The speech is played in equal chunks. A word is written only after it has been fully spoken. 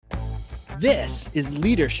This is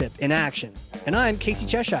Leadership in Action, and I'm Casey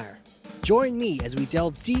Cheshire. Join me as we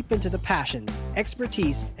delve deep into the passions,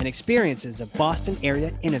 expertise, and experiences of Boston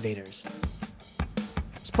area innovators.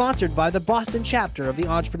 Sponsored by the Boston chapter of the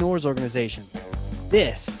Entrepreneurs Organization.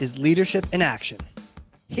 This is Leadership in Action.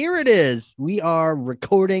 Here it is. We are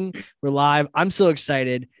recording. We're live. I'm so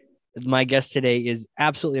excited. My guest today is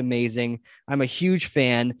absolutely amazing. I'm a huge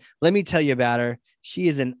fan. Let me tell you about her. She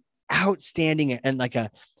is an outstanding and like a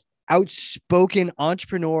outspoken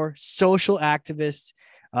entrepreneur, social activist,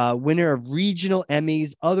 winner of regional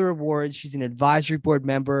Emmys, other awards. She's an advisory board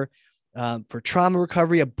member for trauma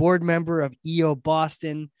recovery, a board member of EO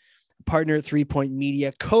Boston, partner at 3 Point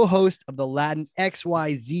Media, co-host of the Latin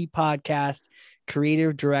XYZ podcast,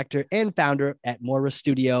 creative director and founder at Mora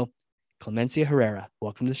Studio, Clemencia Herrera.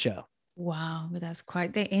 Welcome to the show. Wow, that's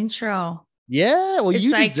quite the intro. Yeah, well, It's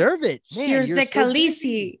you like, deserve it. Man, here's you're the so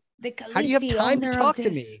busy. How do you have time to talk to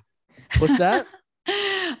me? What's that?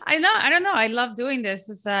 I know. I don't know. I love doing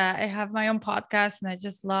this. I have my own podcast and I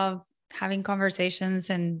just love having conversations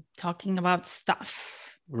and talking about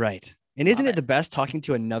stuff. Right. And isn't it the best talking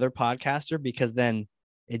to another podcaster? Because then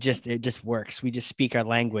it just works. We just speak our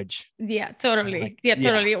language. Yeah, totally.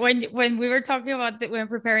 Totally. When we were talking about when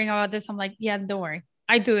preparing about this, I'm like, yeah, don't worry.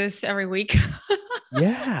 I do this every week.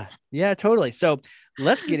 Yeah, totally. So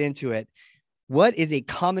let's get into it. What is a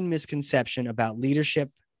common misconception about leadership,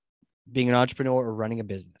 being an entrepreneur, or running a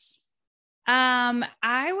business?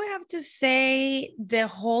 I would have to say the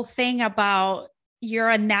whole thing about you're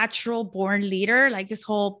a natural born leader, like this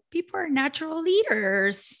whole people are natural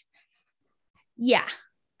leaders. Yeah,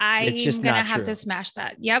 I'm going to have to smash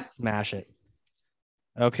that. Yep. Smash it.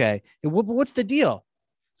 Okay. What's the deal?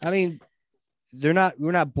 I mean, we're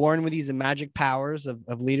not born with these magic powers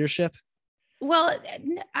of leadership. Well,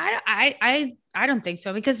 I don't think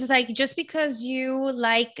so, because it's like, just because you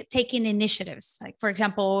like taking initiatives, like, for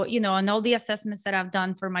example, and all the assessments that I've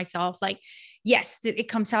done for myself, like, yes, it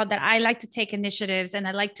comes out that I like to take initiatives and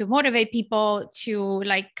I like to motivate people to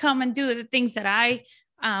like come and do the things that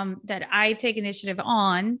I take initiative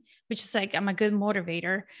on, which is like, I'm a good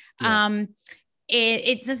motivator. Yeah.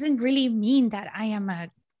 It doesn't really mean that I am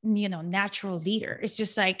a natural leader. It's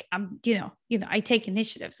just like, I take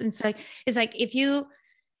initiatives. And it's like,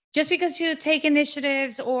 just because you take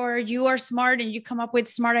initiatives or you are smart and you come up with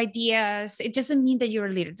smart ideas, it doesn't mean that you're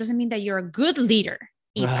a leader. It doesn't mean that you're a good leader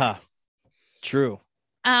either. True.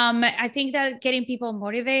 I think that getting people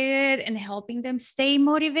motivated and helping them stay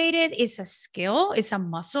motivated is a skill. It's a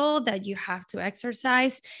muscle that you have to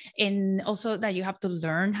exercise, and also that you have to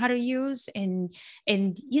learn how to use. And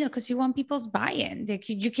because you want people's buy-in.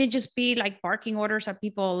 You can't just be like barking orders at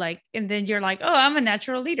people, like, and then you're like, oh, I'm a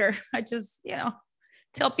natural leader. I just,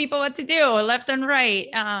 tell people what to do left and right.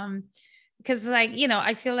 Because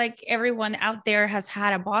I feel like everyone out there has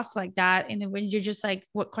had a boss like that. And then when you're just like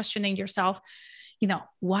questioning yourself,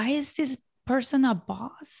 why is this person a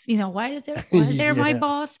boss? Why is they're my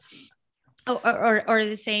boss? Or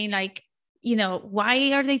they're saying like,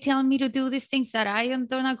 why are they telling me to do these things that I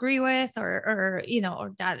don't agree with? Or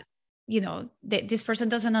that, this person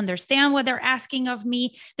doesn't understand what they're asking of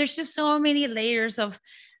me. There's just so many layers of,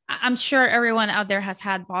 I'm sure everyone out there has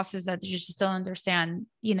had bosses that you just don't understand,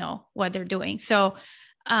 what they're doing. So,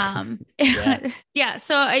 yeah.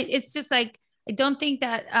 So it's just like, I don't think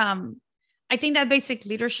that, I think that basic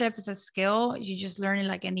leadership is a skill. You just learn it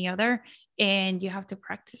like any other, and you have to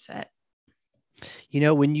practice it.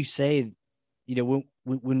 When you say,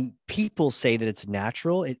 when people say that it's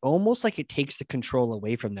natural, it almost like it takes the control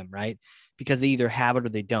away from them, right? Because they either have it or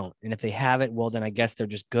they don't. And if they have it, well, then I guess they're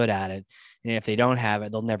just good at it. And if they don't have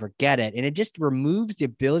it, they'll never get it. And it just removes the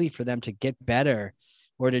ability for them to get better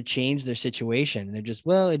or to change their situation. And they're just,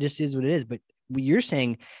 well, it just is what it is. But what you're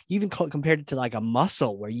saying, you even compared it to like a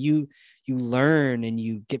muscle where you learn and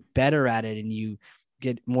you get better at it and you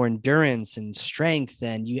get more endurance and strength,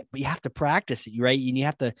 and you have to practice it, right? And you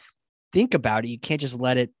have to think about it. You can't just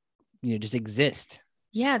let it, just exist.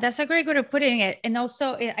 Yeah, that's a great way of putting it. And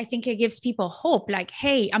also, I think it gives people hope. Like,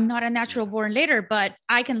 hey, I'm not a natural born leader, but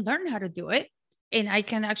I can learn how to do it. And I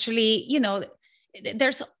can actually,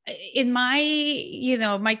 there's in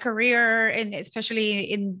my, my career, and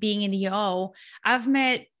especially in being in EO, I've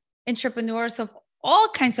met entrepreneurs of all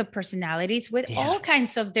kinds of personalities with all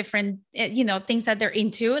kinds of different, things that they're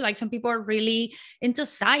into. Like some people are really into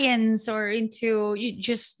science or into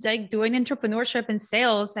just like doing entrepreneurship and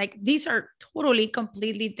sales. Like these are totally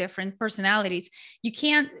completely different personalities. We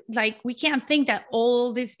can't think that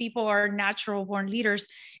all these people are natural born leaders.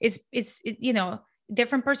 It's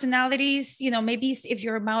different personalities, maybe if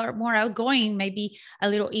you're more outgoing, maybe a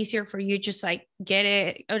little easier for you, just like get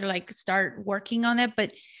it or like start working on it.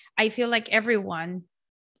 But I feel like everyone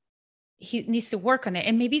he needs to work on it.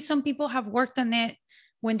 And maybe some people have worked on it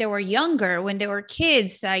when they were younger, when they were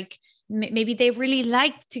kids, like maybe they really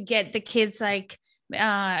like to get the kids like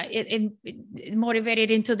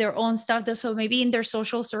motivated into their own stuff. So maybe in their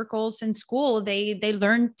social circles in school, they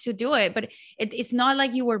learn to do it, but it's not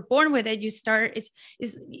like you were born with it. You start,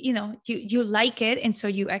 you like it. And so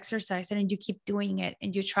you exercise it and you keep doing it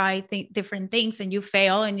and you try different things and you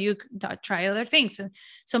fail and you try other things. And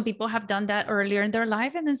some people have done that earlier in their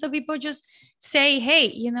life. And then some people just say, hey,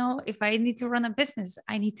 if I need to run a business,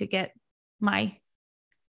 I need to get my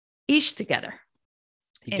ish together.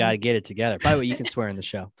 You got to get it together. By the way, you can swear in the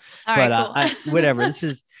show, All but right, cool. whatever. This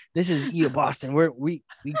is Boston. We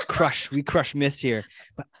crush myths here.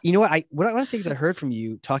 But you know what? One of the things I heard from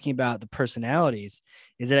you talking about the personalities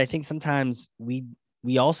is that I think sometimes we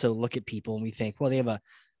also look at people and we think, well, they have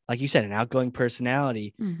like you said, an outgoing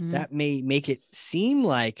personality that may make it seem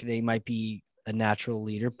like they might be a natural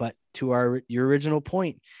leader, but to your original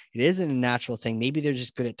point, it isn't a natural thing. Maybe they're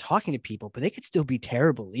just good at talking to people, but they could still be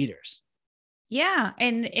terrible leaders. Yeah.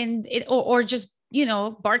 And it, or just,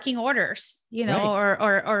 barking orders, right.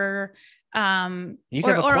 or you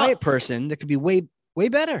can have a quiet person that could be way, way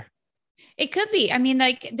better. It could be. I mean,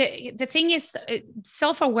 like the thing is,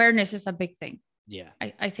 self-awareness is a big thing. Yeah.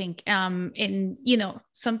 I think, and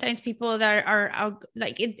sometimes people that are out,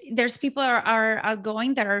 there's people are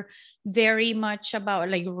outgoing that are very much about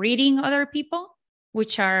like reading other people,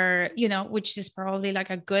 which is probably like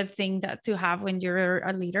a good thing to have when you're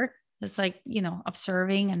a leader. It's like,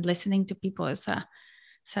 observing and listening to people is a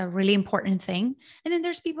really important thing. And then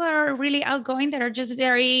there's people that are really outgoing that are just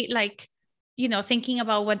very like, thinking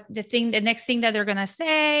about what the next thing that they're going to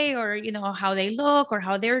say, or, how they look or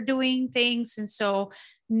how they're doing things. And so,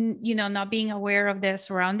 not being aware of their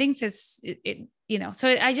surroundings is, so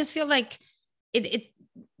I just feel like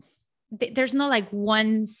there's no like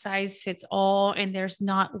one size fits all. And there's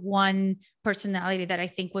not one personality that I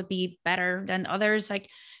think would be better than others. Like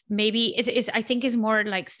maybe I think it's more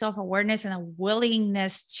like self-awareness and a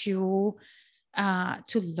willingness to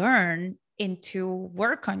learn and to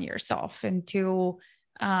work on yourself and to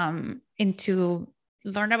learn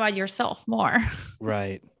about yourself more.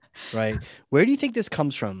 Right. Where do you think this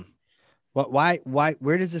comes from? Why,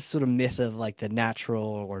 where does this sort of myth of like the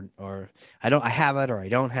natural or I have it or I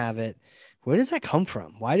don't have it, where does that come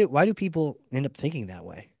from? Why do people end up thinking that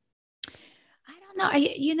way? I don't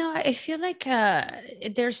know. I feel like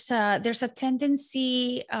there's a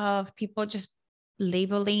tendency of people just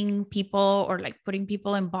labeling people or like putting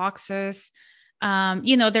people in boxes.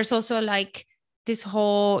 There's also like this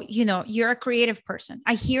whole, you're a creative person.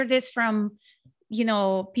 I hear this from,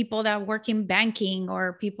 people that work in banking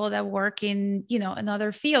or people that work in, in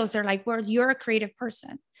other fields. They're like, well, you're a creative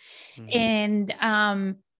person. And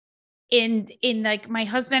in like my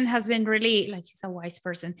husband has been really like, he's a wise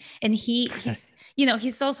person, and he's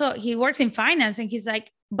he works in finance, and he's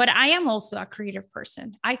like, but I am also a creative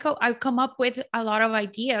person. I come up with a lot of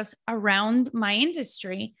ideas around my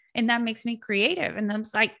industry, and that makes me creative. And I'm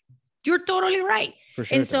like, you're totally right. For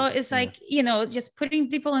sure. And so it's like, just putting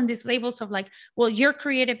people in these labels of like, well, you're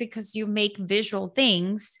creative because you make visual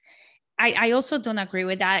things. I also don't agree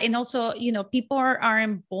with that. And also, people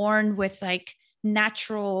aren't born with like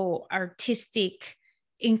natural artistic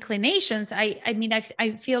inclinations. I mean,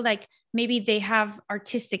 I feel like maybe they have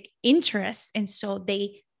artistic interest, and so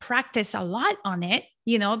they practice a lot on it,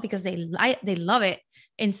 because they love it.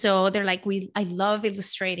 And so they're like, I love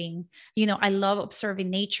illustrating, I love observing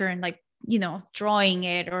nature and like, drawing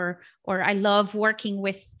it, or I love working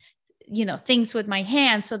with, things with my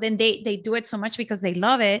hands. So then they do it so much because they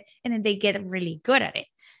love it, and then they get really good at it.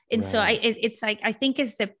 And so it's like, I think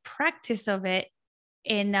it's the practice of it.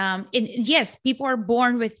 And yes, people are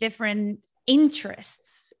born with different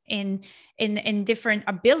interests in different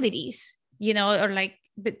abilities, or like,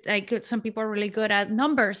 but like some people are really good at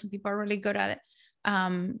numbers, some people are really good at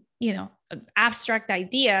abstract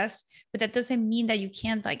ideas, but that doesn't mean that you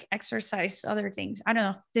can't like exercise other things. I don't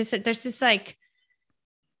know. There's this like,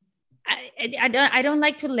 I don't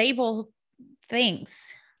like to label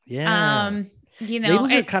things. Yeah.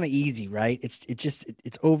 Labels are kind of easy, right? It's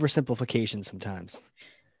oversimplification sometimes.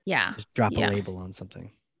 Yeah. Just drop a label on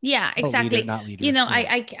something. Yeah, exactly. Leader, not leader.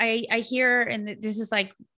 I hear, and this is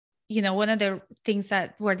like, one of the things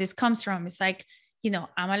where this comes from is like,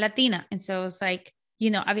 I'm a Latina. And so it's like,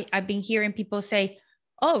 I've been hearing people say,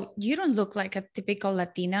 oh, you don't look like a typical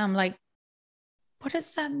Latina. I'm like, What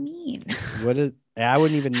does that mean? I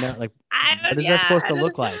wouldn't even know. Like, what is that supposed to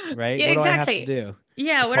look like? Right? Yeah, What do I have to exactly. do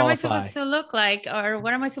Yeah, to what am I qualify? supposed to look like, or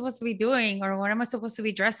what am I supposed to be doing, or what am I supposed to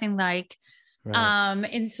be dressing like? Right.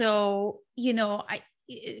 And so,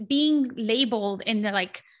 being labeled and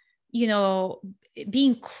like, you know,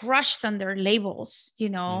 being crushed under labels,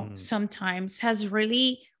 Mm, sometimes has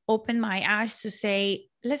really opened my eyes to say,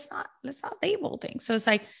 let's not label things. So it's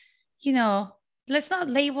like, you know, let's not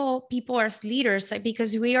label people as leaders, like,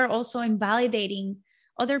 because we are also invalidating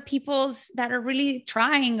other people's that are really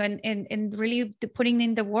trying and really putting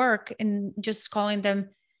in the work, and just calling them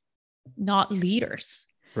not leaders.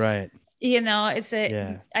 right. It's a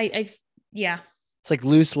Yeah. I yeah. It's like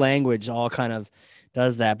loose language all kind of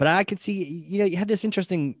does that. But I could see, you had this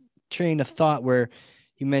interesting train of thought where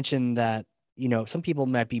you mentioned that, some people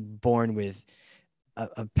might be born with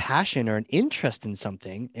a passion or an interest in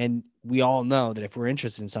something. And we all know that if we're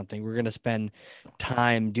interested in something, we're going to spend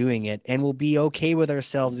time doing it, and we'll be okay with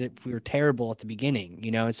ourselves if we were terrible at the beginning,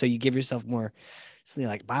 and so you give yourself more. So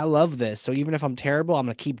like, I love this. So even if I'm terrible, I'm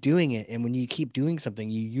going to keep doing it. And when you keep doing something,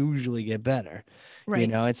 you usually get better, Right.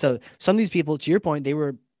 And so some of these people, to your point,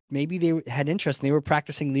 maybe they had interest and they were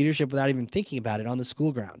practicing leadership without even thinking about it on the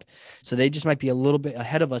school ground. So they just might be a little bit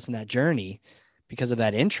ahead of us in that journey because of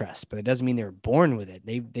that interest, but it doesn't mean they were born with it.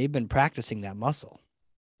 They've been practicing that muscle.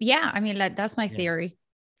 Yeah, I mean, like, that's my Yeah. theory.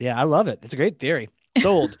 Yeah, I love it. It's a great theory.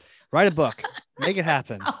 Sold. Write a book. Make it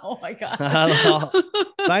happen. Oh my god.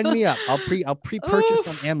 Sign me up. I'll pre-purchase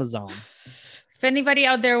on Oof. Amazon. If anybody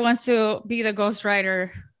out there wants to be the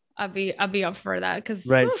ghostwriter, I'll be up for that, because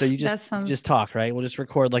Right. So you that just sounds. talk, right? We'll just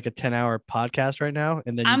record like a 10-hour podcast right now.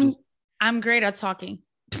 And then you I'm just I'm great at talking.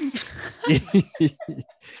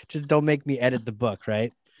 just don't make me edit the book,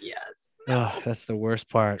 right? Yes. Oh, that's the worst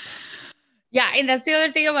part. Yeah, and that's the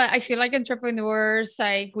other thing about, I feel like entrepreneurs,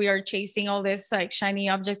 like, we are chasing all this like shiny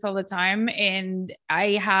objects all the time, and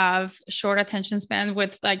I have short attention span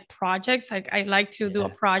with like projects. Like, I like to do a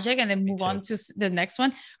Yeah, project and then me move on too. to the next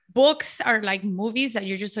one. Books are like movies that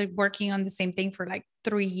you're just like working on the same thing for like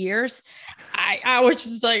 3 years. I was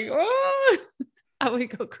just like, oh, I would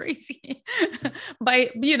go crazy.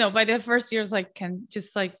 By the first years, like, can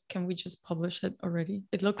we just publish it already?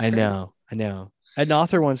 It looks I great. know. I know. An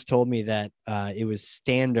author once told me that it was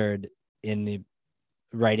standard in the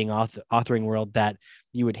authoring world that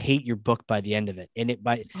you would hate your book by the end of it, and Oh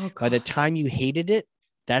by the god. time you hated it,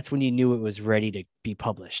 that's when you knew it was ready to be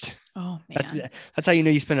published. Oh That's man. that's how you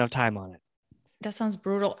know you spent enough time on it. That sounds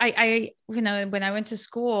brutal. When I went to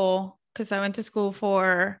school, because I went to school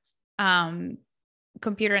for um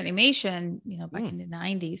computer animation, back Mm, in the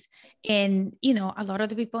 90s. And, a lot of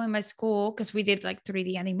the people in my school, because we did like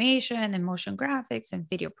 3D animation and motion graphics and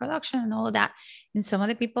video production and all of that. And some of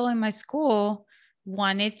the people in my school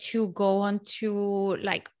wanted to go on to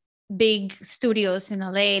like big studios in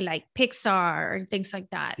LA, like Pixar and things like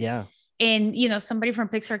that. yeah, And, somebody from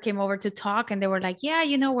Pixar came over to talk, and they were like, yeah,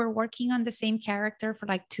 we're working on the same character for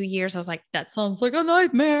like 2 years. I was like, that sounds like a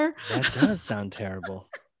nightmare. that does sound terrible.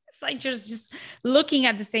 It's like just looking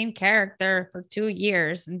at the same character for 2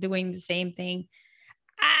 years and doing the same thing.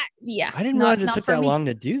 Yeah, I didn't realize not it not took for that me. long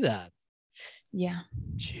to do that. Yeah,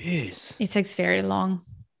 Jeez. it takes very long.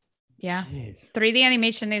 Yeah, Jeez. 3D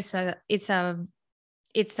animation is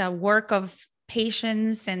a work of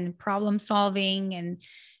patience and problem solving, and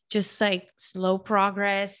just like slow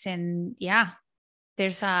progress. And yeah,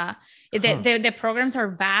 there's Huh. the programs are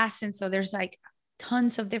vast, and so there's like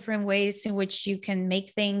tons of different ways in which you can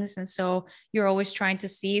make things, and so you're always trying to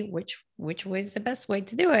see which way is the best way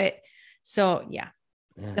to do it. So yeah,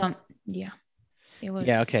 Yeah. don't yeah, it Yeah, was.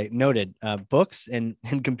 okay. Noted. Books and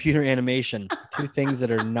computer animation, two things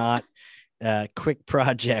that are not quick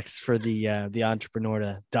projects for the entrepreneur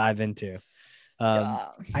to dive into. Yeah.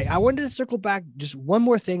 I wanted to circle back just one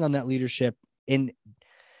more thing on that leadership. And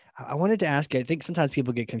I wanted to ask you, I think sometimes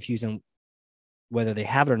people get confused on whether they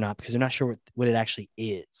have it or not because they're not sure what it actually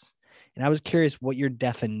is. And I was curious what your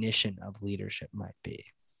definition of leadership might be.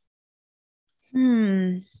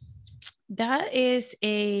 Hmm. That is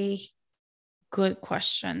a good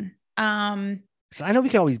question. So I know we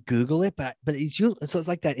can always Google it, but it's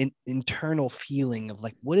like that internal feeling of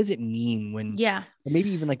like, what does it mean when, Yeah. or maybe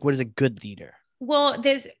even like, what is a good leader? Well,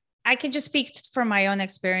 I can just speak from my own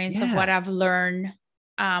experience of what Yeah. I've learned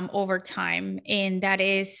over time. And that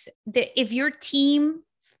is that if your team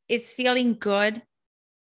is feeling good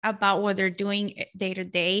about what they're doing day to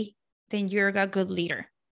day, then you're a good leader,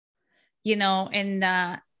 and,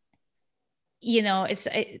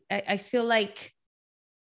 I feel like,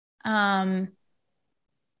 um,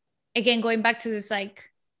 again, going back to this,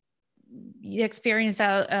 like, the experience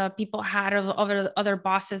that people had of other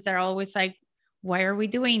bosses that are always like, why are we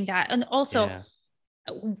doing that? And also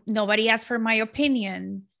nobody asked for my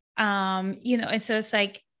opinion. And so it's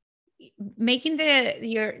like making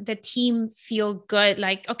the team feel good,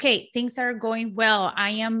 like, okay, things are going well, I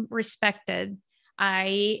am respected,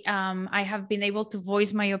 I have been able to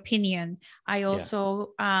voice my opinion. I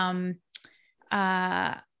also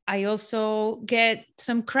get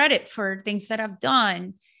some credit for things that I've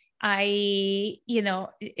done. My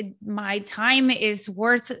time is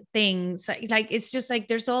worth things. Like it's just like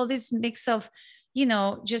there's all this mix of,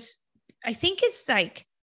 just I think it's like,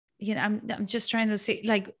 I'm just trying to say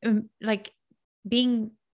like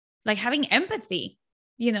being like having empathy,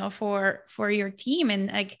 for your team,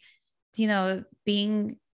 and like,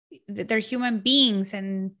 being they're human beings,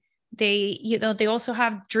 and they also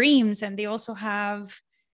have dreams, and they also have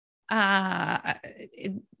uh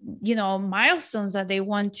milestones that they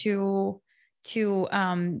want to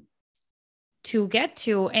get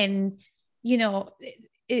to. And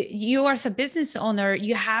you as a business owner,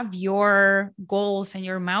 you have your goals and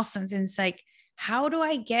your milestones, and it's like, how do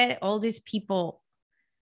I get all these people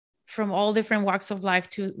from all different walks of life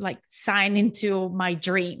to like sign into my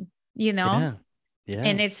dream, Yeah.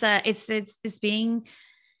 And it's being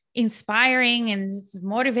inspiring, and it's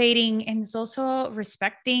motivating, and it's also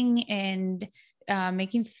respecting, and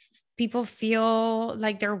making people feel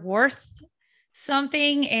like they're worth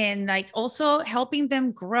something, and like also helping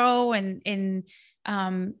them grow.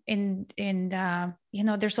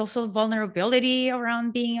 There's also vulnerability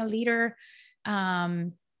around being a leader.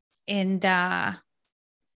 And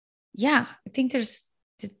Yeah, I think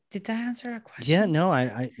did that answer a question? Yeah, no,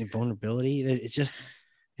 vulnerability, it's just,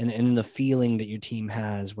 and the feeling that your team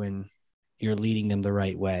has when you're leading them the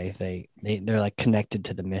right way, they're like connected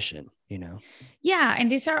to the mission, Yeah,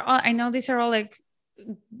 and I know these are all like,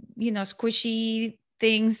 squishy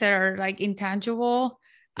things that are like intangible.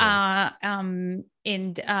 Yeah.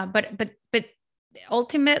 But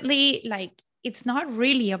ultimately, like, it's not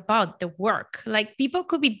really about the work. Like, people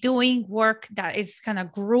could be doing work that is kind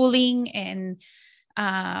of grueling and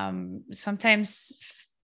sometimes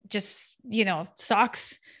just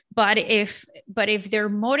sucks. But if they're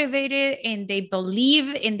motivated and they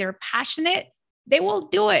believe and they're passionate, they will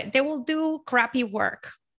do it. They will do crappy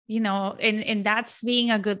work, and that's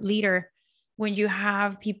being a good leader, when you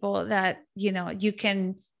have people that you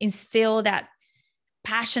can instill that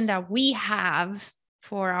passion that we have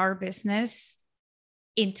for our business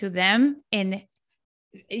into them. And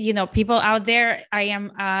people out there,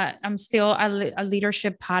 I'm still a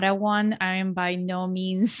leadership Padawan. I am by no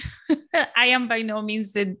means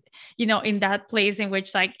in that place in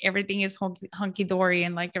which like everything is hunky-dory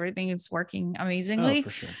and like everything is working amazingly. Oh, for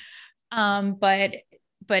sure.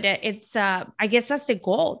 But it's I guess that's the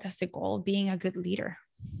goal, being a good leader.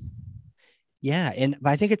 Yeah, but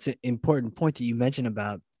I think it's an important point that you mentioned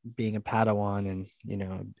about being a Padawan and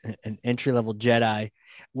an entry-level Jedi.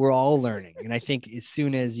 We're all learning, and I think as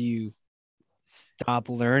soon as you stop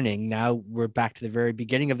learning, now we're back to the very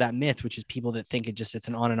beginning of that myth, which is people that think it's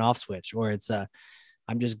an on and off switch, or it's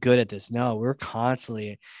I'm just good at this. No, we're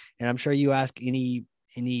constantly, and I'm sure you ask any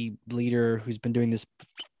leader who's been doing this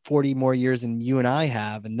 40 more years than you and I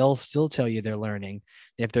have, and they'll still tell you they're learning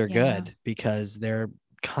if they're good, because they're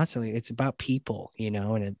constantly, it's about people,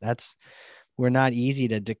 and we're not easy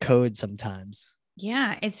to decode sometimes.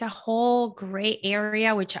 Yeah, it's a whole gray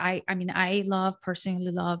area, which I mean, I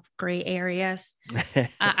personally love gray areas.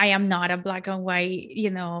 I am not a black and white,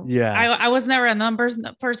 Yeah. I was never a numbers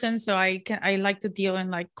person. So I like to deal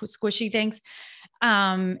in like squishy things.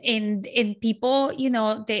 And people,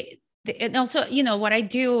 and also, what I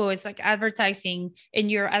do is like advertising, and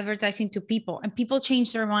you're advertising to people, and people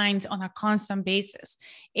change their minds on a constant basis,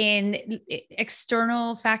 and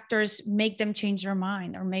external factors make them change their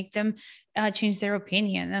mind or make them change their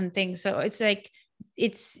opinion and things. So it's like,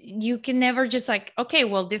 you can never just like, okay,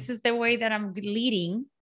 well, this is the way that I'm leading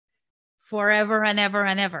forever and ever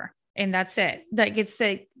and ever, and that's it. Like, it's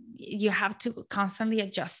like, you have to constantly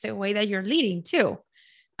adjust the way that you're leading too,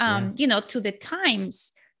 to the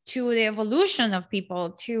times, to the evolution of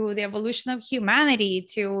people, to the evolution of humanity,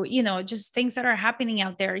 to just things that are happening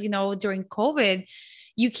out there. During COVID,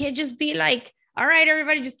 you can't just be like, all right,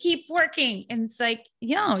 everybody, just keep working. And it's like,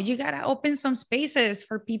 you got to open some spaces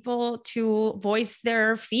for people to voice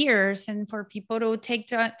their fears, and for people to take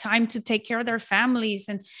the time to take care of their families.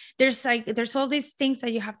 And there's all these things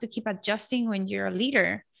that you have to keep adjusting when you're a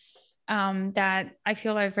leader, that I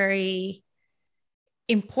feel are very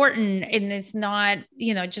important. And it's not,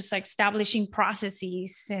 just like establishing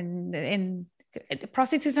processes, and the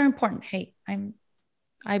processes are important. Hey, I'm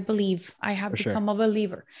I believe I have For sure. become a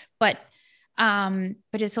believer, but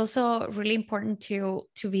it's also really important to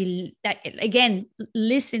be that, again,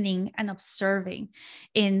 listening and observing,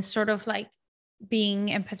 in sort of like being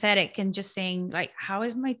empathetic and just saying like, how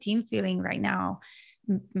is my team feeling right now?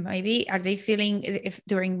 Maybe are they feeling, if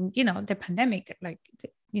during, the pandemic, like,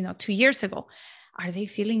 2 years ago, are they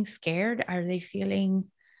feeling scared? Are they feeling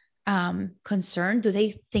concerned? Do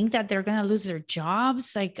they think that they're going to lose their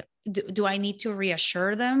jobs? Like, do I need to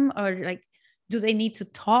reassure them, or like, do they need to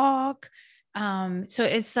talk? So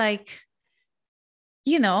it's like,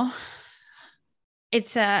 you know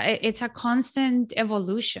it's a constant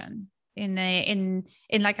evolution, in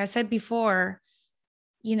like I said before,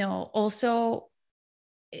 also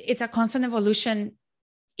it's a constant evolution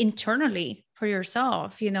internally for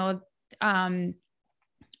yourself. um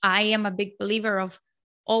I am a big believer of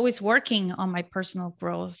always working on my personal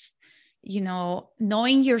growth.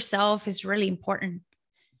 Knowing yourself is really important,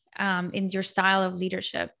 in your style of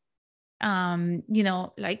leadership.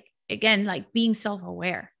 Like, again, like being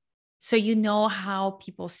self-aware. So how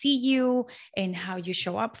people see you and how you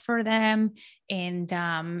show up for them. And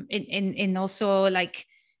also, like,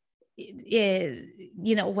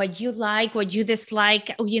 what you like, what you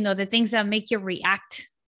dislike, the things that make you react,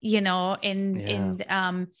 and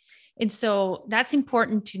Yeah. and so that's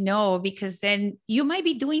important to know, because then you might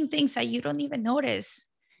be doing things that you don't even notice,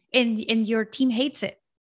 and your team hates it,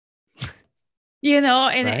 and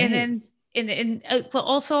Right. then but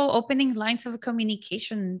also opening lines of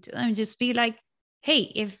communication to them, just be like, hey,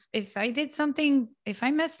 if I did something, if I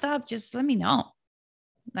messed up, just let me know,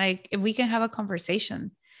 like, if we can have a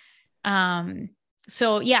conversation.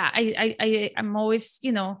 So yeah, I'm always,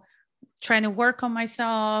 trying to work on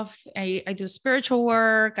myself. I do spiritual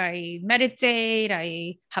work, I meditate,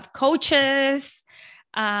 I have coaches,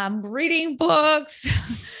 reading books.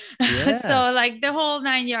 Yeah. So like the whole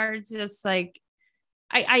 9 yards, just like,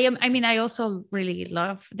 I mean, I also really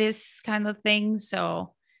love this kind of thing.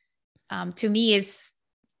 So to me, it's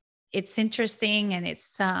interesting, and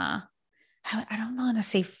it's I don't want to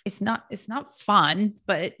say it's not fun,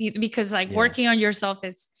 but because like Yeah. working on yourself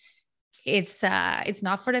is, it's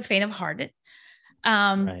not for the faint of heart.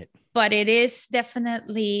 Um, Right. but it is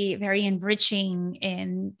definitely very enriching,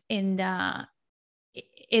 and I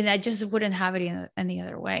just wouldn't have it in any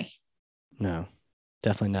other way. No,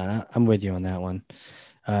 definitely not. I'm with you on that one.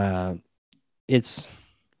 Uh, it's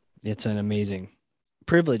it's an amazing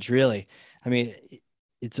privilege, really. I mean,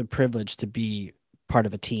 it's a privilege to be part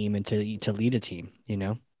of a team and to lead a team, you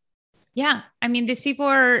know? Yeah, I mean, these people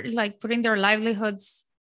are like putting their livelihoods,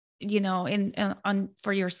 in on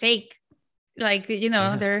for your sake. Like,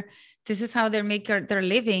 Yeah. they're this is how they make their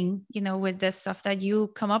living, with the stuff that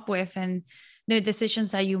you come up with, and the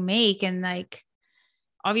decisions that you make. And like,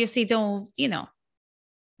 obviously, don't,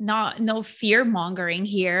 not no fear mongering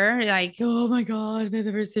here, like, oh my god, the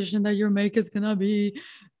decision that you make is gonna be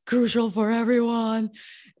crucial for everyone.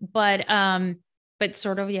 But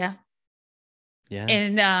sort of, yeah. Yeah.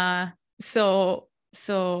 And so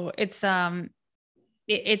it's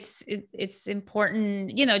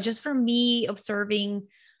important, just for me, observing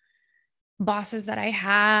bosses that I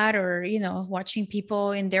had, or watching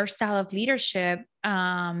people in their style of leadership.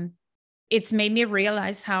 It's made me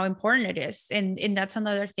realize how important it is, and that's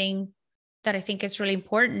another thing that I think is really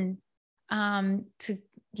important, to,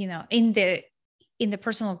 in the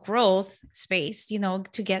personal growth space,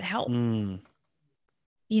 to get help. Mm,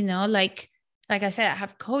 Like I said, I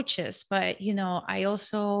have coaches, but I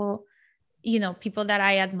also, people that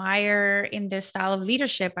I admire in their style of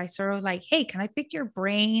leadership, I sort of like, hey, can I pick your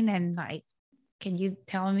brain, and like, can you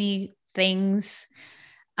tell me things?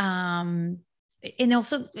 um and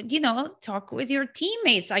also, talk with your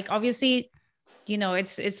teammates. Like, obviously,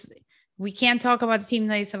 it's we can't talk about the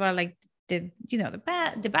teammates, about like the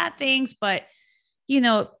bad things, but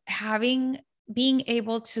having being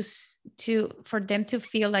able to for them to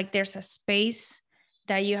feel like there's a space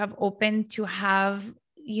that you have open to have,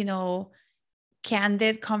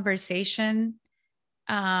 candid conversation,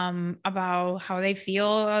 about how they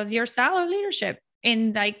feel of your style of leadership.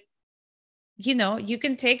 And like, you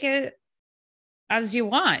can take it as you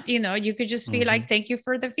want. You could just be hmm. like, thank you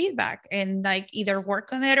for the feedback, and like either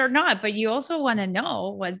work on it or not. But you also want to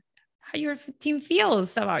know how your team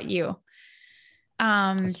feels about you.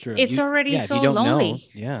 That's true. It's already Yeah, if you so don't know, lonely.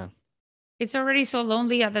 yeah. It's already so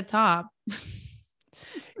lonely at the top.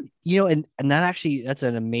 And that actually, that's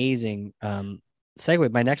an amazing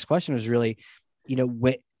segue. My next question was really,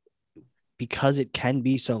 because it can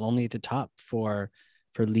be so lonely at the top for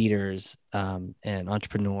leaders and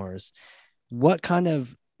entrepreneurs. What kind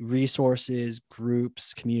of resources,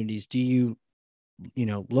 groups, communities do you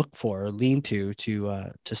look for or lean to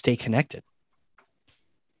stay connected?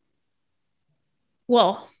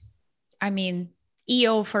 Well, I mean,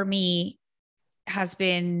 EO for me has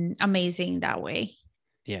been amazing that way.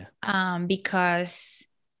 Yeah. Because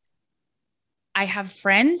I have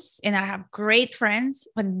friends and I have great friends,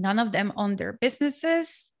 but none of them own their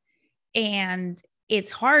businesses. And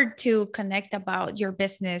it's hard to connect about your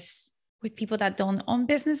business with people that don't own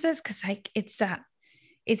businesses, because like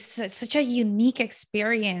such a unique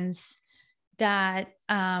experience that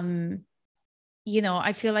I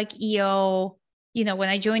feel like EO, when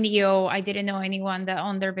I joined EO, I didn't know anyone that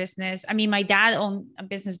owned their business. I mean, my dad owned a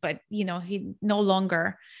business, but he no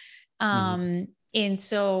longer. And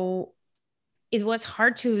so it was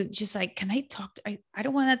hard to just like, can I talk I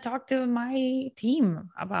don't want to talk to my team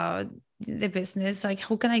about the business. Like,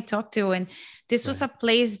 who can I talk to? And this was a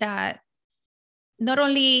place that not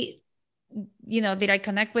only, did I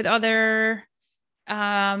connect with other,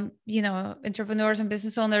 entrepreneurs and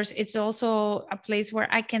business owners, it's also a place where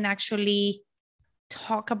I can actually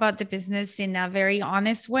talk about the business in a very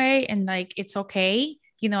honest way. And like, it's okay.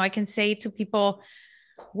 I can say to people,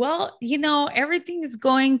 well, everything is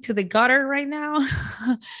going to the gutter right now.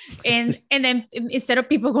 and then instead of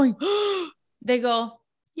people going, they go,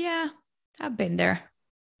 yeah, I've been there.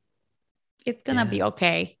 It's going to be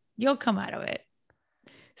okay. You'll come out of it.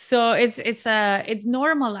 So it's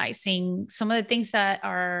normalizing some of the things that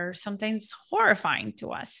are sometimes horrifying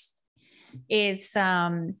to us. It's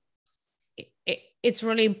it's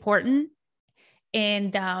really important.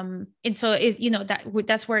 And so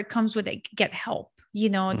that's where it comes with it, get help.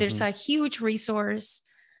 There's a huge resource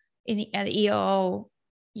at EO,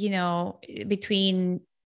 between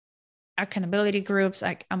accountability groups.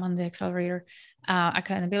 Like, I'm on the accelerator,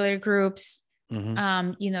 accountability groups,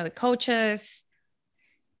 the coaches,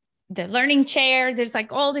 the learning chair. There's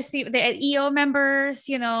like all these people, the EO members,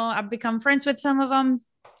 I've become friends with some of them.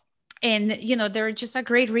 And, they're just a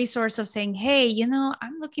great resource of saying, hey,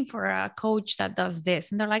 I'm looking for a coach that does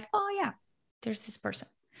this. And they're like, oh yeah, there's this person.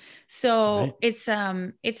 So it's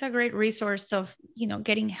a great resource of,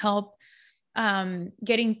 getting help,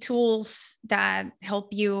 getting tools that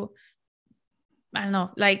help you. I don't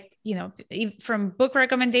know, like, from book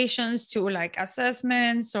recommendations to like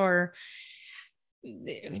assessments, or,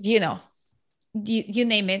 you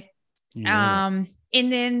name it.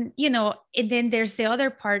 And then, there's the other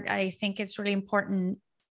part. I think it's really important,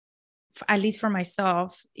 at least for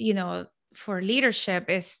myself, for leadership,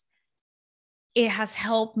 is it has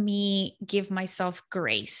helped me give myself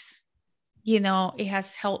grace. It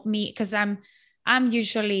has helped me, because I'm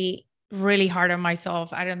usually really hard on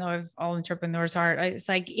myself. I don't know if all entrepreneurs are. It's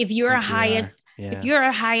like, if you're a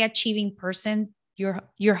high achieving person,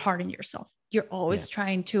 you're hard on yourself. You're always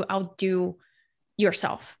trying to outdo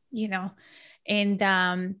yourself, and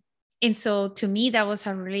so to me, that was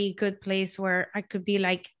a really good place where I could be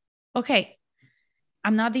like, okay,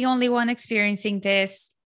 I'm not the only one experiencing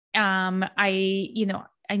this. I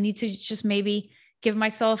need to just maybe give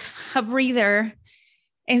myself a breather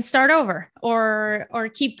and start over,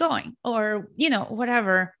 or keep going, or,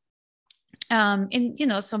 whatever.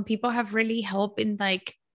 And, some people have really helped in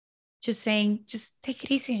like just saying, just take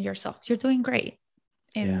it easy on yourself. You're doing great.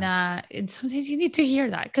 And, and sometimes you need to hear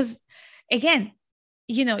that, because again,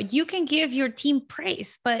 you can give your team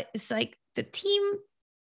praise, but it's like the team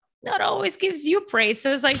not always gives you praise.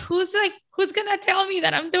 So it's like, who's going to tell me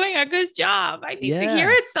that I'm doing a good job? I need to hear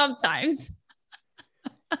it sometimes.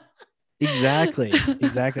 Exactly.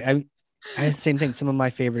 I had the same thing. Some of my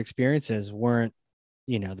favorite experiences weren't,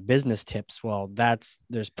 the business tips. Well,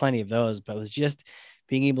 there's plenty of those, but it was just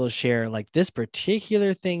being able to share like, this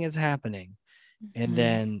particular thing is happening. And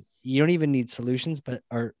then you don't even need solutions, but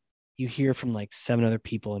you hear from like 7 other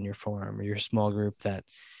people in your forum or your small group that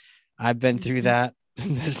I've been through that.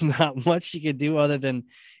 There's not much you can do other than,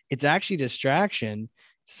 it's actually distraction.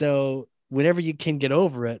 So whenever you can get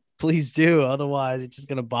over it, please do. Otherwise, it's just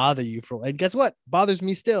going to bother you and guess what? Bothers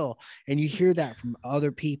me still. And you hear that from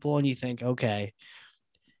other people and you think, okay,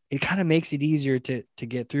 it kind of makes it easier to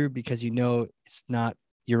get through, because it's not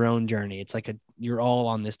your own journey. It's like you're all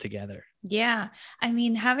on this together. Yeah. I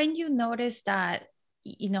mean, haven't you noticed that,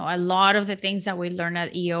 a lot of the things that we learn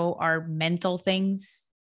at EO are mental things,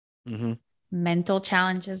 mental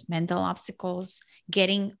challenges, mental obstacles,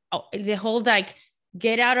 getting the whole, like,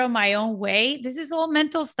 get out of my own way. This is all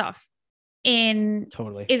mental stuff. And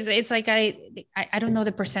totally, it's like, I don't know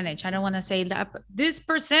the percentage. I don't want to say that, but this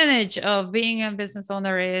percentage of being a business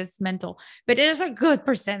owner is mental, but there's a good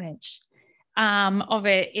percentage of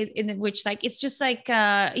it in which, like, it's just like,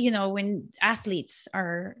 when athletes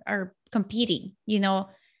are competing,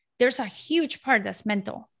 there's a huge part that's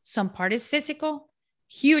mental. Some part is physical,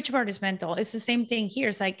 huge part is mental. It's the same thing here.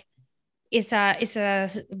 It's like, it's a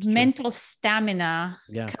mental stamina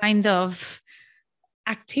kind of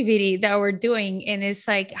activity that we're doing. And it's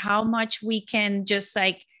like how much we can just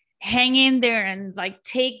like hang in there and like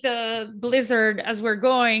take the blizzard as we're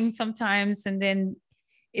going sometimes. And then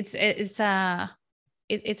it's a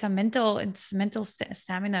mental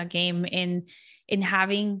stamina game in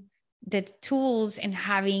having the tools and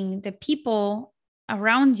having the people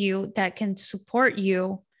around you that can support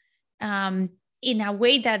you in a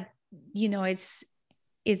way that, you know, it's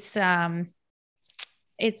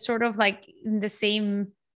sort of like in the same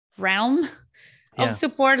realm of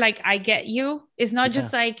support. Like, I get you. It's not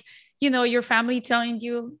just like, you know, your family telling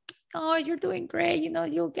you, oh, you're doing great, you know,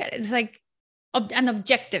 you'll get it. It's like an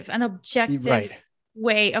objective right.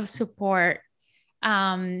 way of support.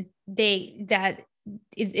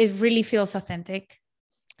 It really feels authentic.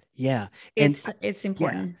 Yeah. It's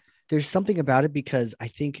important. Yeah. There's something about it, because I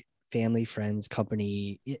think family, friends,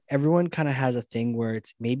 company, everyone kind of has a thing where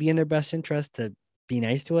it's maybe in their best interest to be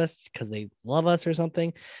nice to us because they love us or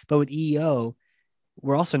something. But with EEO,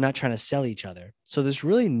 we're also not trying to sell each other. So there's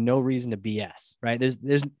really no reason to BS, right? There's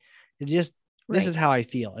just, this is how I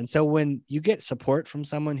feel. And so when you get support from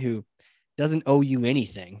someone who doesn't owe you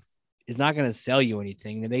anything, is not going to sell you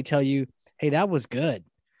anything, and they tell you, hey, that was good,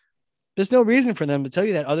 there's no reason for them to tell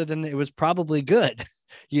you that other than it was probably good,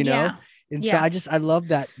 you know? And so I love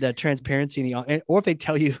that, the transparency, or if they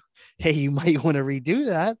tell you, hey, you might want to redo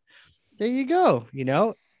that, there you go. You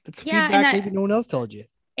know, it's feedback maybe no one else told you.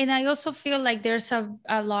 And I also feel like there's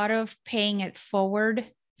a lot of paying it forward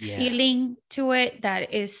feeling to it.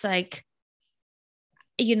 That is like,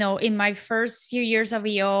 you know, in my first few years of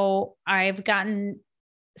EO, I've gotten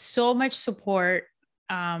so much support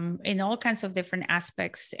in all kinds of different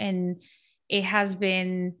aspects. And it has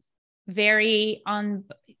been very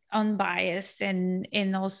unbiased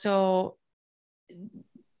and also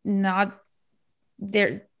not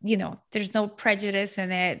there, you know, there's no prejudice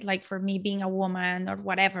in it. Like for me being a woman or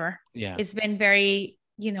whatever, it's been very,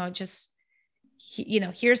 you know, just, you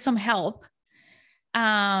know, here's some help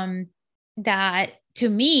that to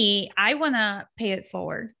me, I want to pay it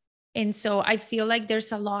forward. And so I feel like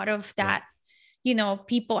there's a lot of that, you know,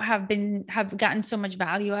 people have gotten so much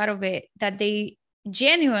value out of it that they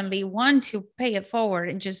genuinely want to pay it forward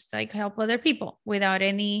and just like help other people without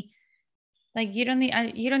any, like, you don't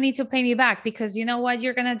need to pay me back, because you know what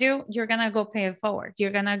you're going to do? You're going to go pay it forward.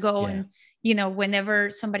 You're going to go and, you know, whenever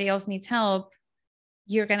somebody else needs help,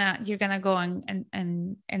 you're going to go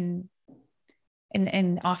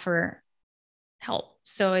and offer help.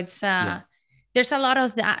 So it's, there's a lot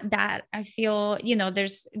of that I feel, you know,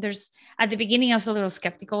 there's at the beginning I was a little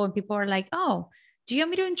skeptical when people are like, oh, do you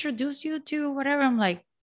want me to introduce you to whatever? I'm like,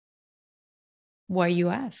 why you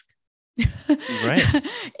ask? Right.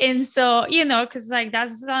 And so, you know, because like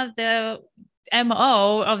that's not the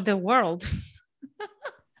MO of the world.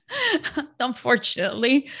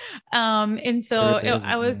 Unfortunately. And so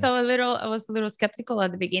I was a little skeptical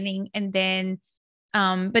at the beginning. And then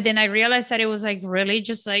but then I realized that it was like really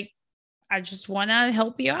just like, I just want to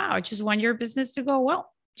help you out. I just want your business to go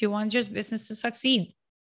well. Do you want your business to succeed?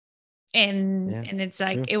 And it's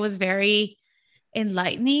like, it was very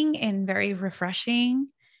enlightening and very refreshing.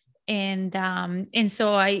 And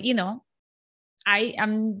so I, you know,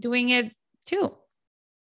 I'm doing it too.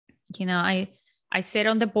 You know, I sit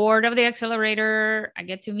on the board of the accelerator. I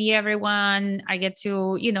get to meet everyone. I get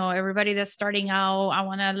to, you know, everybody that's starting out, I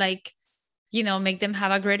want to like, you know, make them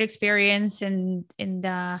have a great experience. And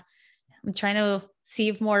I'm trying to see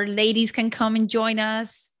if more ladies can come and join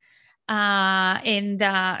us.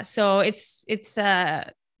 So it's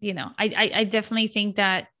you know, I definitely think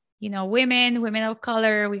that, you know, women of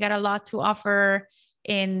color, we got a lot to offer,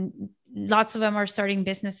 and lots of them are starting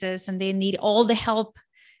businesses and they need all the help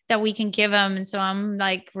that we can give them. And so I'm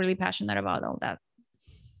like really passionate about all that.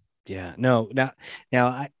 Yeah, no,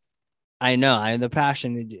 now I know I am the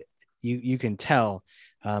passion, you can tell.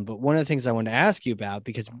 But one of the things I want to ask you about,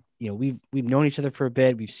 because, you know, we've known each other for a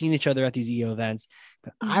bit, we've seen each other at these EO events,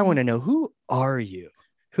 but I want to know, who are you?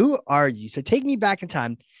 Who are you? So take me back in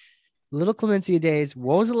time, little Clemencia days.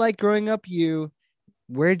 What was it like growing up?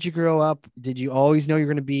 Where did you grow up? Did you always know you're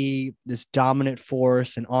going to be this dominant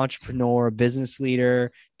force, an entrepreneur, a business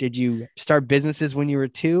leader? Did you start businesses when you were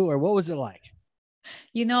 2, or what was it like?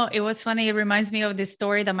 You know, it was funny. It reminds me of this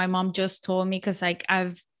story that my mom just told me, because like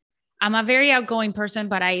I'm a very outgoing person,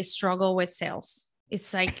 but I struggle with sales.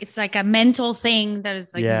 It's like a mental thing that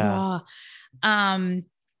is like,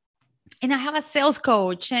 and I have a sales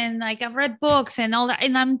coach, and like I've read books and all that.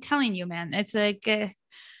 And I'm telling you, man, it's like,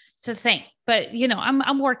 it's a thing, but you know,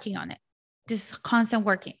 I'm working on it. This constant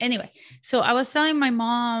working. Anyway, so I was telling my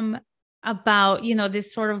mom about, you know,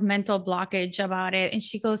 this sort of mental blockage about it. And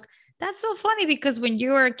she goes, that's so funny because when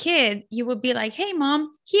you were a kid, you would be like, hey,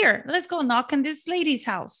 mom, here, let's go knock on this lady's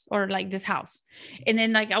house or like this house. And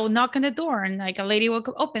then like I would knock on the door and like a lady would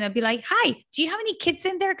open. I'd be like, hi, do you have any kids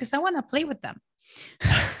in there? Because I want to play with them.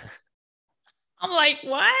 I'm like,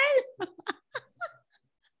 what?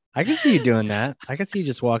 I can see you doing that. I can see you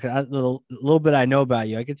just walking. A little bit I know about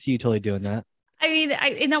you. I can see you totally doing that. I mean,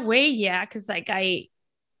 in a way, yeah, because like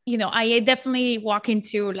you know, I definitely walk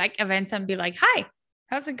into like events and be like, hi,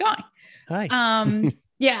 how's it going? Hi.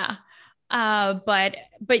 Yeah. But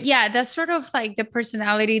yeah, that's sort of like the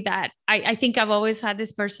personality that I think I've always had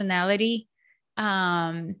this personality.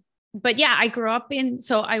 But yeah, I grew up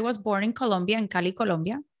so I was born in Colombia, in Cali,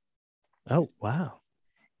 Colombia. Oh, wow.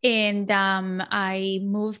 And I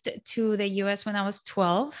moved to the US when I was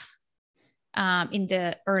 12, in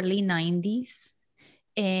the early 90s.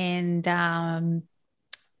 And I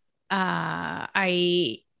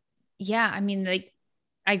mean, like,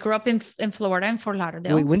 I grew up in Florida, in Fort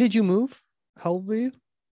Lauderdale. Wait, when did you move? How old were you?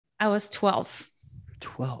 I was 12.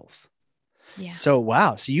 12. Yeah. So,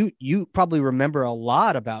 wow. So you probably remember a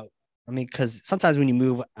lot about, I mean, because sometimes when you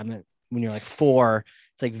move, I mean, when you're like 4,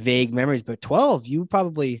 it's like vague memories, but 12, you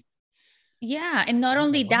probably. Yeah. And not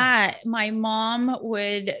only that, my mom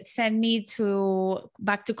would send me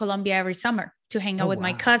back to Colombia every summer to hang out with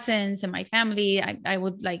my cousins and my family. I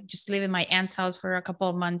would like just live in my aunt's house for a couple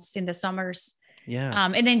of months in the summers.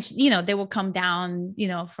 Yeah. And then, you know, they would come down, you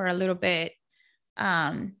know, for a little bit,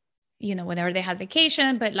 you know, whenever they had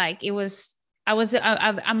vacation, but like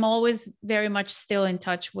I'm always very much still in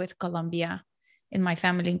touch with Colombia and my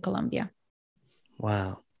family in Colombia.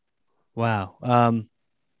 Wow.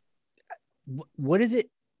 What is it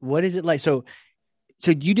like? So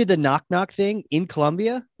you did the knock knock thing in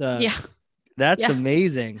Colombia? Yeah. That's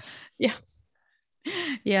amazing. Yeah.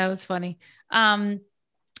 Yeah, it was funny.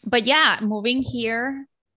 But yeah, moving here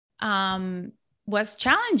was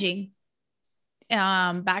challenging.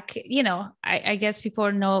 Back, you know, I guess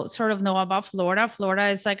people sort of know about Florida. Florida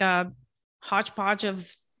is like a hodgepodge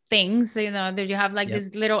of things, you know, there you have like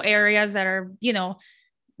these little areas that are, you know,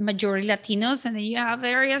 majority Latinos, and then you have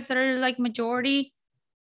areas that are like majority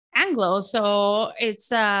Anglo. So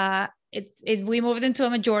we moved into a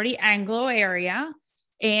majority Anglo area.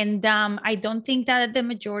 And I don't think that the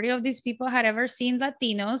majority of these people had ever seen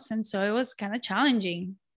Latinos. And so it was kind of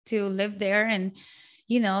challenging to live there. And,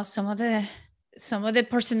 you know, some of the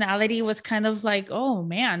personality was kind of like, oh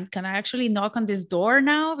man, can I actually knock on this door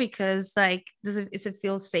now? Because like, does it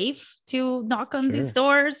feel safe to knock on these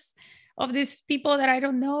doors of these people that I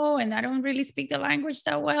don't know? And I don't really speak the language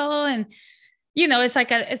that well. And, you know, it's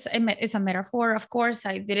like it's a metaphor. Of course,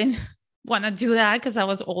 I didn't want to do that because I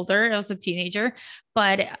was older. I was a teenager,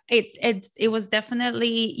 but it was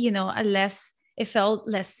definitely, you know, it felt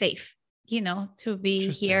less safe, you know, to be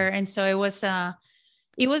here. And so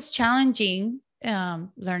it was challenging,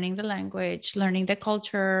 learning the language, learning the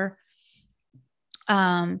culture,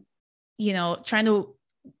 you know, trying to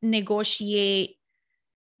negotiate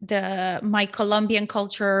my Colombian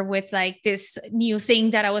culture with like this new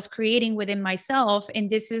thing that I was creating within myself. And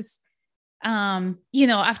this is, you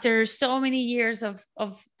know, after so many years of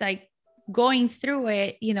like going through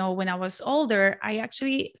it, you know, when I was older, I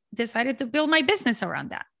actually decided to build my business around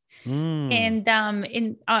that. And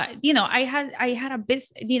you know, I had a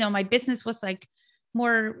business, you know, my business was like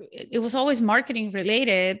it was always marketing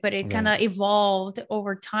related, but it kind of evolved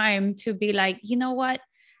over time to be like, you know what,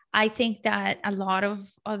 I think that a lot of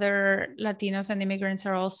other Latinos and immigrants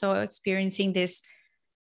are also experiencing this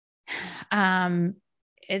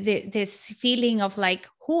this feeling of like,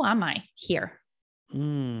 who am I here?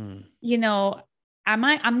 You know,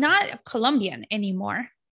 I'm not Colombian anymore.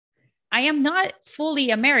 I am not fully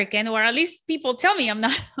American, or at least people tell me I'm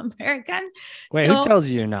not American. Wait, who tells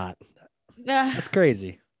you you're not? That's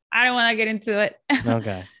crazy. I don't want to get into it.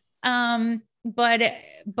 Okay. But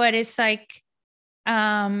it's like,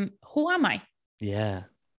 who am I? Yeah.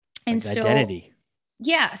 And like so identity.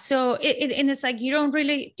 Yeah. So and it's like, you don't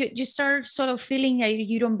really, you start sort of feeling that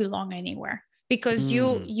you don't belong anywhere, because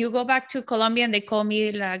you go back to Colombia and they call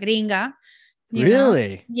me la gringa.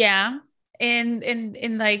 Really? Know? Yeah.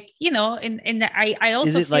 And like, you know, and I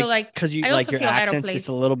also feel like, because you like your accent's just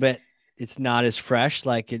a little bit, it's not as fresh,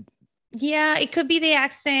 like it. Yeah, it could be the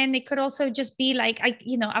accent. It could also just be like,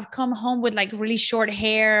 I've come home with like really short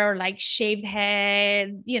hair or like shaved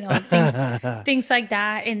head, you know, things like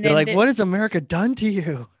that. And they're like, what has America done to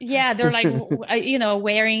you? Yeah, they're like,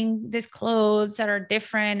 wearing these clothes that are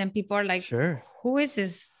different, and people are like, sure, who is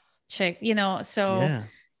this chick, you know, so Yeah.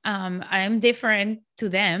 I am different to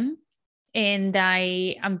them, and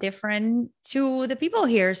I am different to the people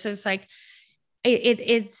here. So it's like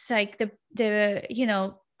it's like the you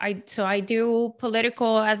know, I do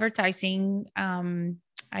political advertising.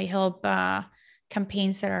 I help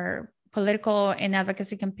campaigns that are political and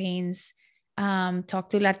advocacy campaigns, talk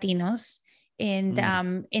to Latinos, and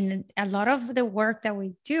Mm. in a lot of the work that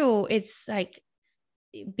we do, it's like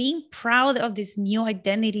being proud of this new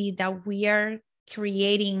identity that we are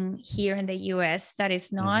creating here in the US, that is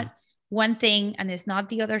Mm-hmm. not one thing and it's not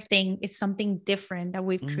the other thing. It's something different that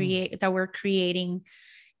Mm. that we're creating.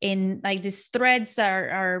 In like these threads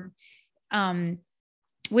are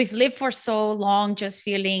we've lived for so long just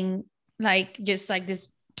feeling like just like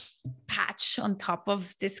this patch on top of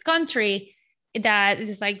this country, that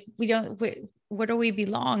is like where do we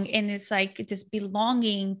belong? And it's like this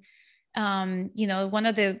belonging. You know, one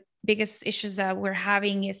of the biggest issues that we're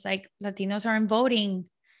having is like Latinos aren't voting.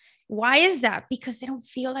 Why is that? Because they don't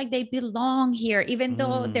feel like they belong here, even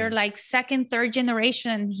though they're Mm. like second, third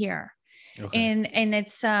generation here. Okay. And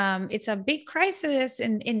it's a big crisis.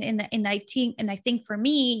 And I think for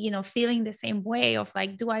me, you know, feeling the same way of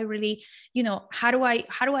like, do I really, you know, how do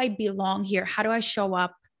I belong here? How do I show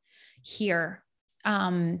up here?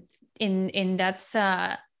 And that's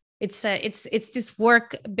it's this work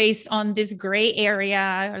based on this gray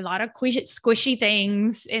area, a lot of squishy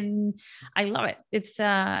things, and I love it.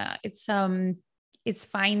 It's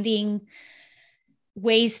finding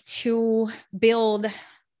ways to build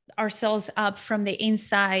ourselves up from the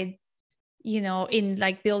inside, you know, in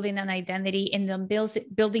like building an identity, and then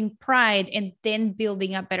building pride, and then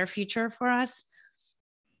building a better future for us,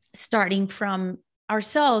 starting from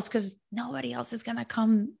ourselves, because nobody else is gonna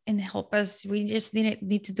come and help us. We just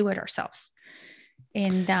need to do it ourselves.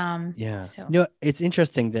 And Yeah. so You know, it's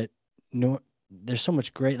interesting that no, there's so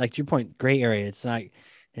much gray, like to your point, gray area. It's not,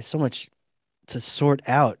 it's so much to sort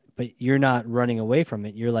out, but you're not running away from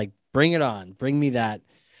it. You're like, bring it on, bring me that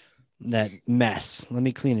mess. Let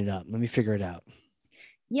me clean it up. Let me figure it out.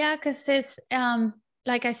 yeah, because it's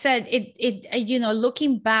like I said, you know,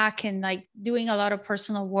 looking back and like doing a lot of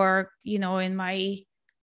personal work, you know, in my,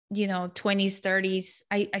 you know, 20s, 30s,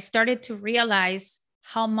 I started to realize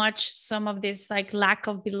how much some of this like lack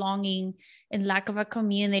of belonging and lack of a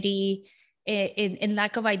community and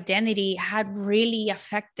lack of identity had really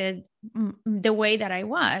affected the way that I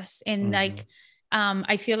was. And Hmm. like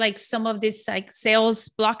I feel like some of these like sales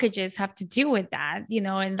blockages have to do with that, you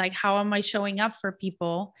know, and like how am I showing up for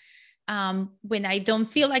people when I don't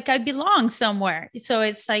feel like I belong somewhere. So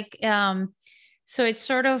it's like so it's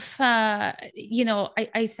sort of you know,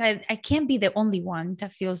 I said I can't be the only one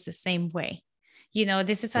that feels the same way. You know,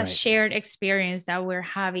 this is a Right. shared experience that we're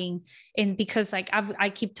having. And because like I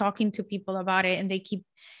keep talking to people about it, and they keep,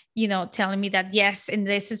 you know, telling me that yes, and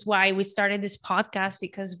this is why we started this podcast,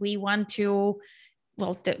 because we want to,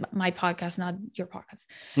 well, my podcast, not your podcast,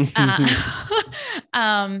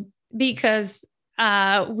 because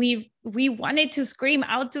we wanted to scream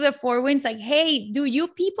out to the four winds, like, hey, do you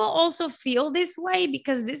people also feel this way?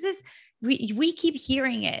 Because this is, we keep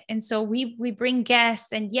hearing it, and so we bring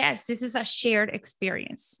guests, and yes, this is a shared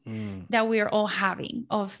experience Mm. that we are all having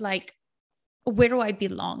of like, where do I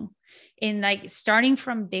belong? And like starting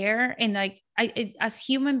from there, and like as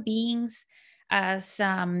human beings, as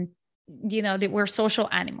you know, that we're social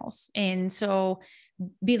animals, and so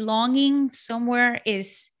belonging somewhere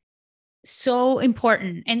is so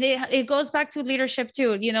important. And it goes back to leadership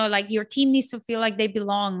too, you know, like your team needs to feel like they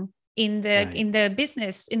belong Right. in the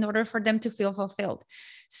business in order for them to feel fulfilled.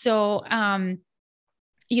 So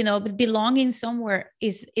you know, but belonging somewhere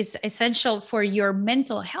is essential for your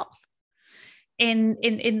mental health. And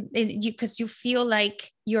you, because you feel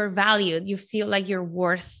like you're valued, you feel like you're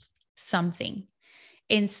worth something.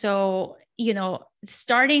 And so, you know,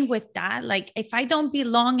 starting with that, like, if I don't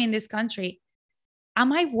belong in this country,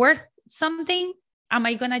 am I worth something? Am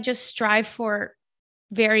I going to just strive for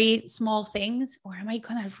very small things, or am I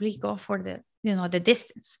going to really go for the, you know, the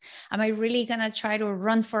distance? Am I really going to try to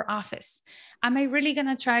run for office? Am I really going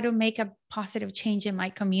to try to make a positive change in my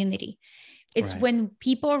community? It's Right. when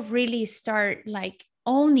people really start like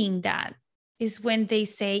owning that, is when they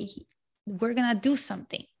say, we're going to do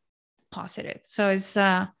something positive. So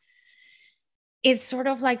it's sort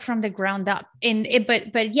of like from the ground up. And it,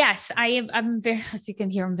 but yes, I'm very, as you can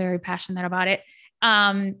hear, I'm very passionate about it.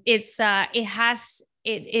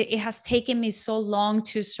 It has taken me so long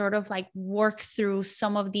to sort of like work through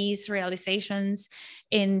some of these realizations,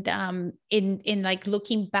 and in like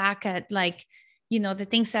looking back at, like, you know, the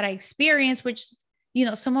things that I experienced, which, you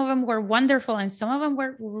know, some of them were wonderful and some of them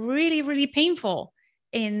were really, really painful.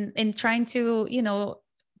 in trying to,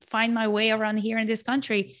 find my way around here in this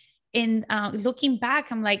country. And looking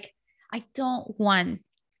back, I'm like, I don't want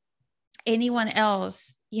anyone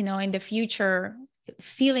else, in the future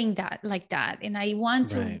feeling that like that. And I want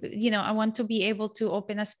to, I want to be able to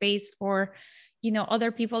open a space for,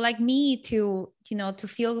 other people like me to, to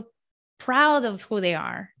feel proud of who they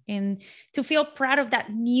are and to feel proud of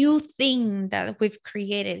that new thing that we've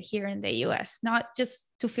created here in the US, not just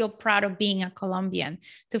to feel proud of being a Colombian,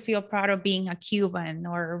 to feel proud of being a Cuban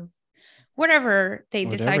or whatever they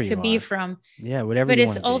decide to be from. Yeah, whatever. But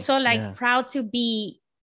it's also like proud to be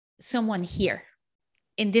someone here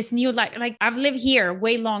in this new life. Like I've lived here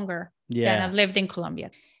way longer than I've lived in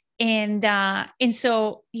Colombia. And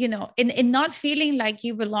so, and not feeling like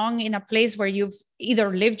you belong in a place where you've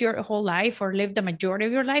either lived your whole life or lived the majority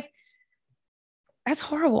of your life. That's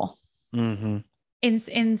horrible. Mm-hmm.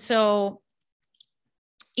 And so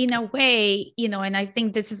in a way, and I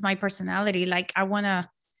think this is my personality. Like I want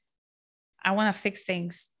to fix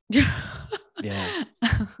things. Yeah.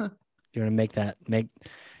 You want to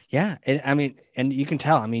yeah. And you can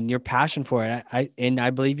tell, your passion for it. I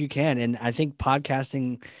believe you can. And I think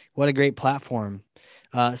podcasting, what a great platform.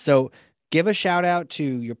 So give a shout out to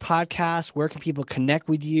your podcast. Where can people connect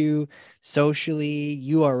with you socially,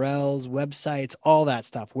 URLs, websites, all that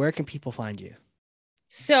stuff? Where can people find you?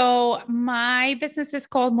 So my business is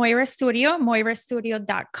called Moira Studio,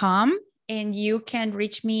 moirastudio.com. And you can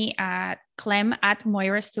reach me at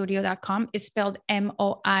clem@moirastudio.com. It's spelled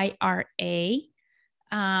MOIRA.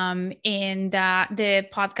 And the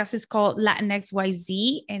podcast is called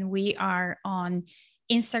LatinXYZ, and we are on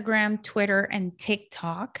Instagram, Twitter, and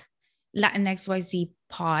TikTok, LatinXYZ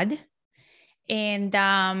Pod. And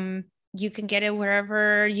you can get it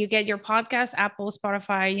wherever you get your podcast, Apple,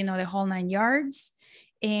 Spotify, the whole 9 yards.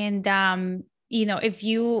 And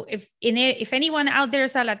if anyone out there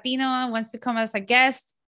is a Latino and wants to come as a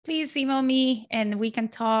guest, please email me and we can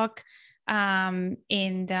talk. Yeah,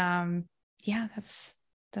 that's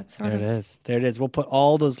sort of it. There it is. We'll put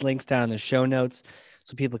all those links down in the show notes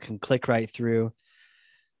so people can click right through.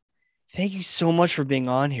 Thank you so much for being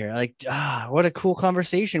on here. Like, what a cool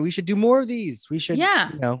conversation. We should do more of these. We should,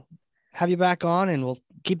 have you back on and we'll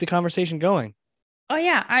keep the conversation going. Oh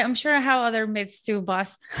yeah. I'm sure I have other myths to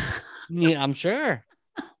bust. Yeah, I'm sure.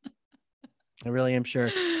 I really am sure.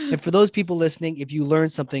 And for those people listening, if you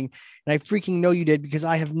learned something, and I freaking know you did because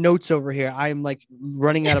I have notes over here. I am like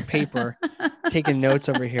running out of paper, taking notes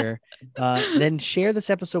over here. Then share this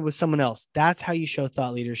episode with someone else. That's how you show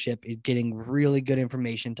thought leadership, is getting really good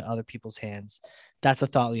information to other people's hands. That's a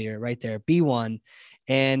thought leader right there. Be one.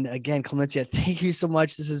 And again, Clemencia, thank you so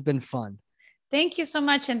much. This has been fun. Thank you so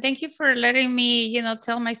much. And thank you for letting me,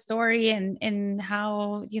 tell my story and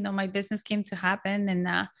how, my business came to happen and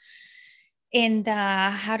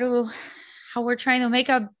how we're trying to make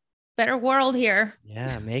a better world here.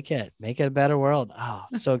 Yeah, make it a better world. Oh,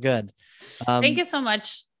 so good. Thank you so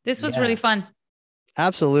much. This was really fun.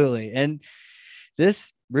 Absolutely. And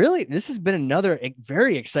this has been another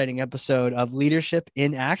very exciting episode of Leadership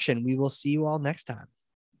in Action. We will see you all next time.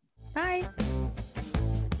 Bye.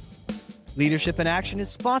 Leadership in Action is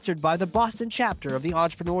sponsored by the Boston chapter of the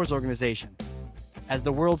Entrepreneurs Organization. As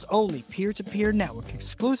the world's only peer-to-peer network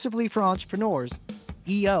exclusively for entrepreneurs,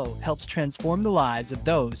 EO helps transform the lives of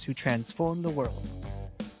those who transform the world.